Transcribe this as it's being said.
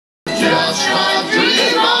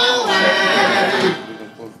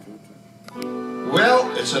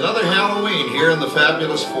It's another Halloween here in the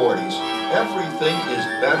fabulous 40s. Everything is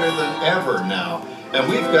better than ever now, and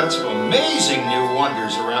we've got some amazing new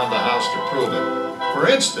wonders around the house to prove it. For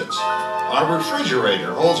instance, our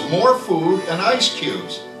refrigerator holds more food and ice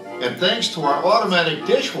cubes. And thanks to our automatic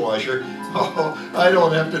dishwasher, I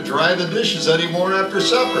don't have to dry the dishes anymore after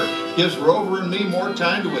supper. Gives Rover and me more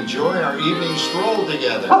time to enjoy our evening stroll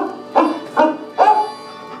together.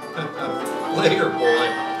 Later,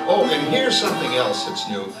 boy. Oh, and here's something else that's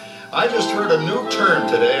new. I just heard a new term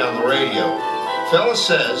today on the radio. Fella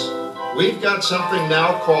says we've got something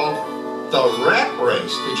now called the rat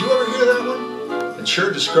race. Did you ever hear that one? It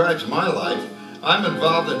sure describes my life. I'm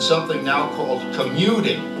involved in something now called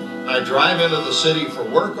commuting. I drive into the city for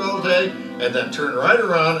work all day and then turn right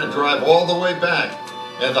around and drive all the way back.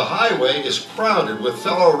 And the highway is crowded with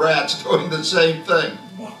fellow rats doing the same thing.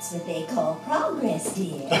 That's what they call progress,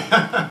 dear.